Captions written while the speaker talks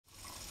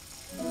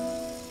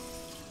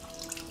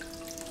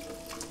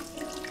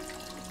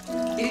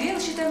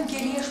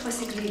aš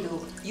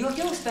pasiklydau.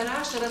 Juokiaus per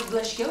ašaras,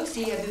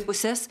 blaškiausi į abi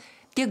pusės,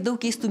 tiek daug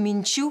keistų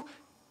minčių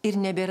ir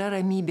nebėra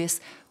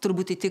ramybės.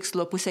 Turbūt į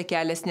tikslo pusę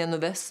kelias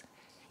nenuves.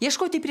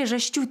 Ieškoti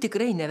priežasčių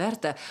tikrai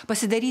neverta.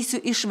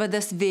 Pasidarysiu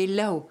išvadas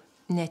vėliau,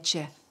 ne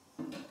čia.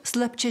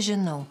 Slapčia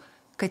žinau,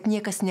 kad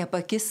niekas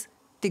nepakis,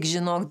 tik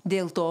žinok,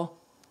 dėl to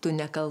tu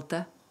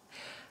nekalta.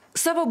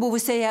 Savo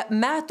buvusiąją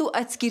metų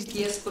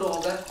atskirties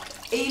progą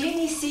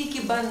eilinį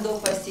sykį bandau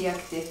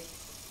pasiekti.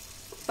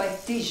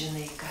 Pati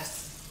žinai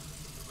kas.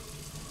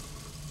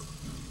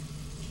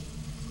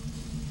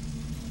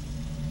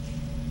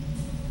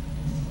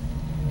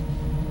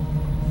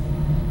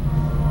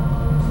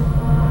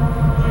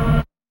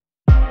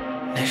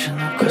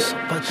 Nežinau, kas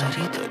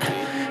padaryti,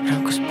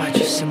 rankos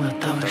pačios ima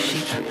tau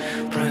rašyti,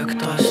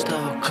 projektuosiu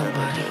tavo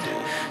kambarį,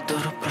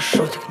 durų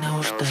prašau tik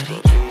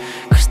neuždaryti,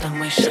 kas tam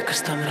maišė,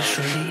 kas tam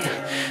ryšulyje,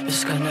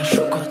 viską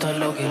nešu, ko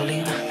toliau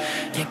gilina,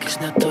 niekas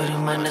neturi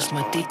manęs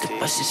matyti,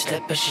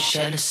 pasislėpia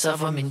šešėlis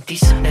savo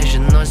mintyse,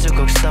 nežinosiu,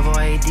 koks tavo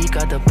ID,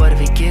 ką dabar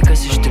veiki,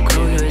 kas iš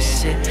tikrųjų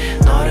esi,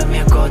 noriu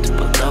miegoti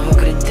po tavo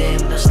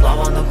grindim, nes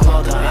lova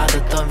nuklota,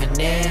 adato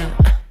minėjim.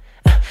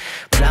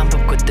 Lempa,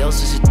 kodėl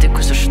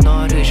susitikus aš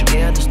noriu iš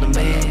vietos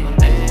numėti.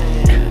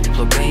 Taip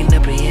blogai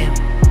nepriėm,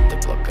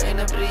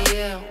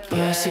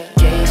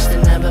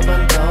 pasikeisti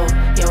nebebandau,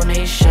 jau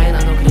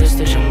neišeina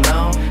nukristi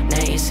žemiau,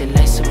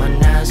 neįsileisi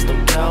manęs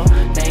daugiau,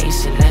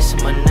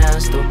 neįsileisi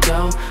manęs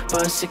daugiau,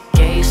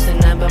 pasikeisti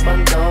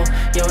nebebandau,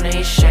 jau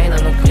neišeina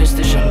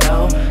nukristi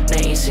žemiau,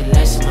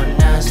 neįsileisi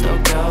manęs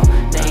daugiau,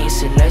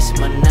 neįsileisi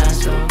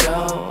manęs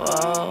daugiau.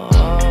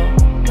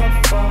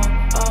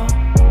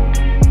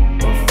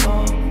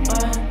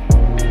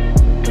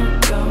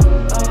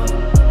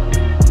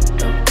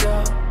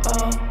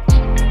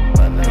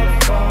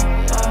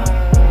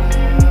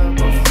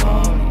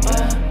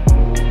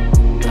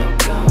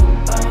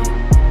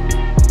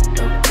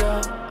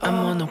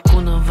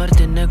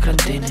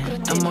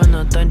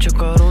 Mano tančio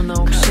karūna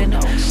auksinė,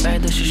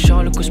 veidas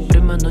 16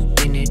 primenu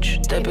teenage,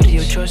 taip ir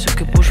jaučiuosi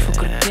kaip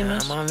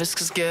užfakartinis. Man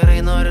viskas gerai,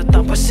 noriu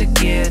tau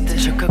pasikėti,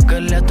 čia ką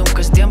galėtum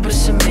kasdien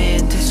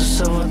prisiminti, su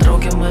savo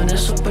draugė mane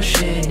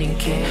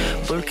supažininki,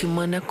 pulki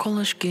mane kol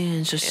aš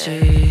ginsiuosi.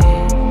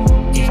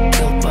 Į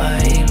kilpą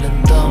eilin